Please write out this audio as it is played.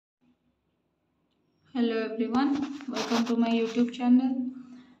Hello everyone, welcome to my YouTube channel.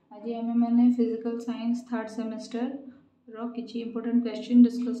 आज आम मैंने फिजिकल साइंस थर्ड सेमेस्टर रो किछि इंपोर्टेंट क्वेश्चन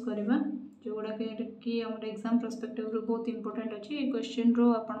डिस्कस करबा जो गुडा कि हमर एग्जाम पर्सपेक्टिव रो बहुत इंपोर्टेंट अछि। ए क्वेश्चन रो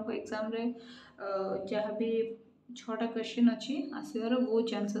आपन को एग्जाम रे जहाँ भी 6टा क्वेश्चन अछि आसीबार बहुत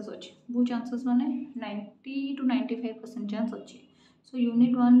चांसेस अछि। बहुत चांसेस माने 90 to 95% चांस अछि। सो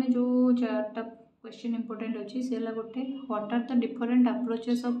यूनिट 1 में जो 4टा क्वेश्चन इंपोर्टेंट अच्छी से गोटे what are the different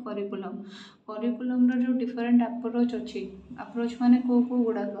approaches of curriculum. Curriculum जो डिफरेंट अप्रोच अच्छी अप्रोच माने को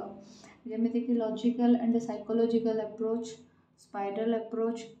गुड़ाक जमीक logical and psychological approach, spiral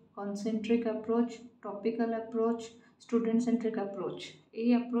approach, concentric approach, topical approach, student centric approach.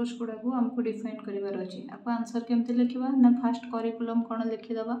 ये अप्रोच गुड़ा को आमको डिफाइन करार अच्छी। आपको आंसर केमती लिखा ना फास्ट करिकुलम कौन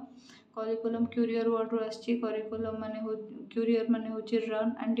लिखिदबा। करिकुलम क्यूरियर वर्ड रू आछि। करिकुलम माने हो क्यूरियर माने होची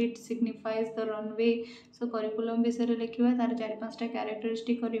run and it signifies the runway. So curriculum विषय लिखा तार 4-5टा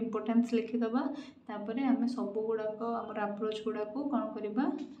कैरेक्टरिस्टिक और इंपोर्टेंस लिखिदबा। तापरे आमे सब गुड़ाक आमर अप्रोच गुड़ा को कौन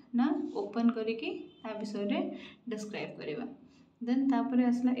करबा ना ओपन करिकी ता विषय रे डिस्क्राइब करबा। देन तापरे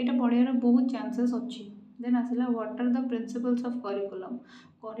आसला एटा पढ़ियार बहुत चांसेस अच्छी। देन आसला what are the principles of curriculum.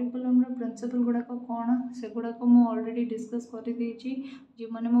 Curriculum row principal गुड़ाक कौन से गुड़ाक मु ऑलरेडी डिस्कस कर देछि। जो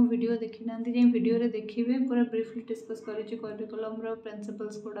मैंने मो वीडियो देखी ना जे वीडियो रे देखिए पूरा ब्रीफली डिस्कस करेछि करिकुलम रो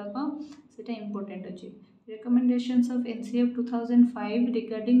प्रिंसिपल्स गुड़ाक सेटा इंपोर्टेंट अछि। Recommendations of NCF 2005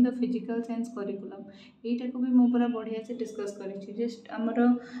 regarding the physical science curriculum एटा को भी मु पूरा बढ़िया से डिस्कस करेछि। जस्ट हमर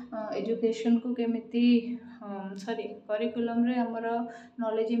एजुकेशन को केमिति सॉरी करिकुलम रे हमर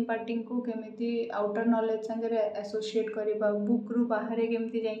नॉलेज इंपार्टिंग को केमिति आउटर नॉलेज संगे एसोसिएट करबा, बुक रू बाहर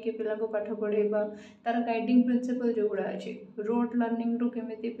केमिति जाई के पिला को पाठ पढ़ेबा, तार गाइडिंग प्रिंसिपल जो गुड़ा अछि, रोड लर्निंग रू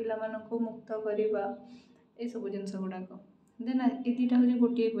केमिति पिला मानको मुक्त करबा, ए सब जिंस गुड़ाक। देन ये दुटा हूँ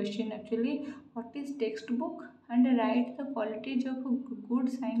गोटे question actually what is text book and right the qualities of good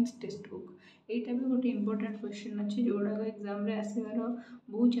science text book. यहाँ भी गोटे इंपोर्टेंट क्वेश्चन अच्छे जो गुड़ाक एग्जाम रे आसबार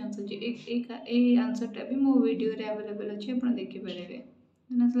बहुत चांस अच्छे। आंसरटा भी मो वीडियो रे अवेलेबल अच्छे, आप देखिपारे।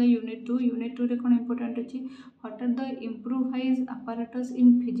 यूनिट 2 यूनिट 2 रे कौन इंपोर्टेंट अच्छी what are the improvise apparatus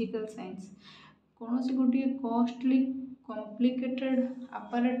in physical science. कौन सी गोटे कॉस्टली कॉम्प्लिकेटेड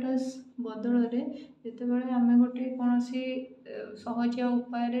apparatus बदल रे जितेबाला आम गोटे कौन सी सहजिया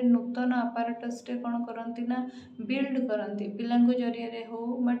उपाय नूतन apparatus टे कौन करती ना बिल्ड करती पिला जरिया हो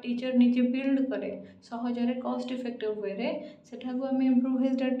बा टीचर निजे बिल्ड करे सहजरे कॉस्ट इफेक्टिव वे रे सेठा को आम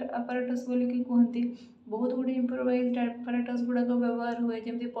इम्प्रोवाइज्ड apparatus बोलिकी कहती। बहुत गुड़े इम्प्रोवाइज्ड apparatus गुड़ाक व्यवहार हुए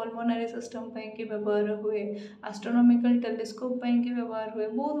जमी पल्मोनारी सिस्टम की व्यवहार हुए, एस्ट्रोनॉमिकल टेलीस्कोप की व्यवहार हुए,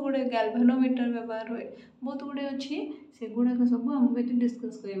 बहुत गुड़े गैल्वेनोमीटर व्यवहार हुए, बहुत गुड़े अच्छी से गुड़ाक सब आमको ये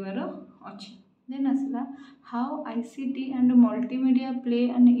डिस्कस करार अच्छी। देन आसला how ICT and multimedia play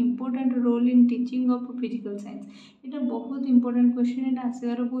an important role in teaching of physical science. यहाँ बहुत इंपोर्टेंट क्वेश्चन यहाँ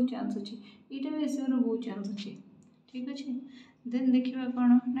आसबार बहुत चांस अच्छी। यहाँ भी आसबार बहुत चांस अच्छी। ठीक अच्छे। देन देखा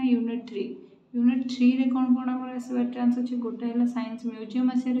कौन ना यूनिट 3 यूनिट 3 रे कौन कौन आम आसबार चांस अच्छे गोटे है साइंस म्यूजियम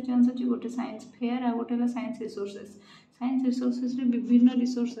आसार चांस अच्छे, गोटे साइंस फेयर आ गोटे साइंस रिसोर्सेस। साइंस रिसोर्सेस रे विभिन्न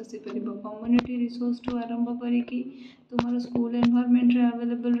रिसोर्स आसीपर कम्युनिटी रिसोर्स टू आरंभ करी तुम स्कूल एनवायरनमेंट रे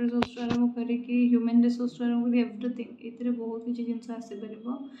अवेलेबल रिसोर्स टू आरंभ करी ह्यूमन रिसोर्स टू आरंभ करी एवरीथिंग ये बहुत किसी जिनस आसीपर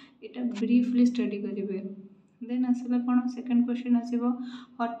यहाँ ब्रीफली स्टडी करेंगे। देन आसला कौन सेकेंड क्वेश्चन आसो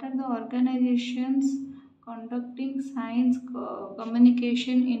what are the organisations conducting science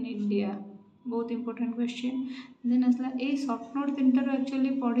communication in India. बहुत इंपोर्टेंट क्वेश्चन। देन आसला ये सर्ट नोट 3टार एक्चुअली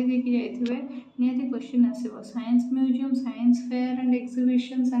पढ़ी देकी जाइए निहाती क्वेश्चन आसो science museum, science fair and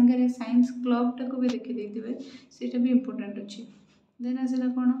exhibition Sange science club टाक भी देखी देते सीटा भी इंपोर्टेंट अच्छी। देन आसला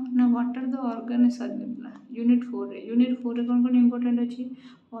कौन ना व्हाट आर द यूनिट 4 रे कौन कौन इंपोर्टेंट अच्छी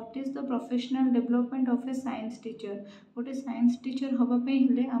what is the professional development of A science teacher. गोटे साइंस टीचर हाँपाई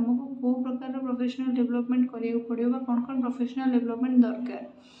हेले आमको कौ प्रकार प्रोफेशनल डेवलपमेंट करा पड़ो कौन कौन प्रोफेशनल डेवलपमेंट दरकार।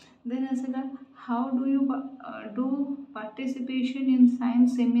 देन आसला how do you do participation in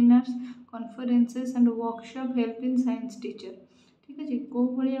science seminars, कॉन्फरेंसेस and workshop help in science teacher. ठीक अच्छे। कौ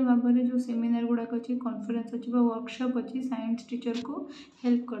भाया भाव में जो सेमिनार गुड़ाक अच्छी, कॉन्फरेंस अच्छी, वर्कशॉप अच्छी साइंस टीचर को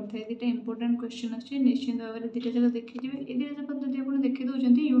हेल्प करता है। दुटा इंपोर्टेंट क्वेश्चन अच्छे निश्चिंत भाव में दुटा जाक देखिए ये दुटा जाक जब आप देखी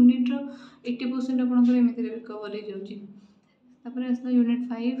दौरान यूनिट्र 80% आपंकर रिकवर हो जाऊँगी। आसला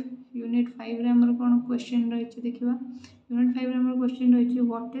यूनिट 5 रे हमर कौन क्वेश्चन रही देखा यूनिट 5 रे हमर क्वेश्चन रही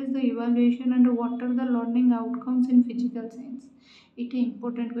what is the evaluation and what are the learning outcomes in physical science. ये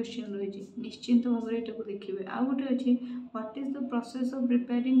इंपोर्टेंट क्वेश्चन रही निश्चिंत भाव में यहाँ देखिए। आउ गोटे अच्छी what is the process of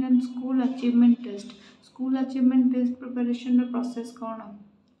preparing and school achievement test. School achievement test preparation process कौन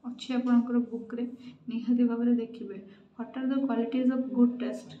अच्छी आपंकर बुक रे निहाती भाव में देखिए। What are the qualities of good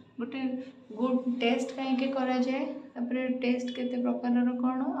taste. गोटे गुड टेस्ट कहीं करा जाए तापर टेस्ट केते प्रकार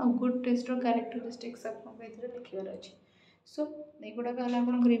कौन आ गुड टेस्ट कैरेक्टरिस्टिक्स आपको ये लिखार अच्छे। सो युवा कहला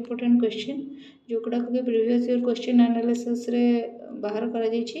आप इम्पोर्टाट क्वेश्चन जोगुड़ा कि प्रिवियस ईयर क्वेश्चन एनालिसिस रे बाहर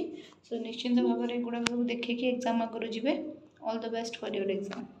करा सो निश्चिंत भाव में युवा सब देखिए एग्जाम आगे जी। All the best for your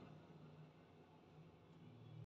exam.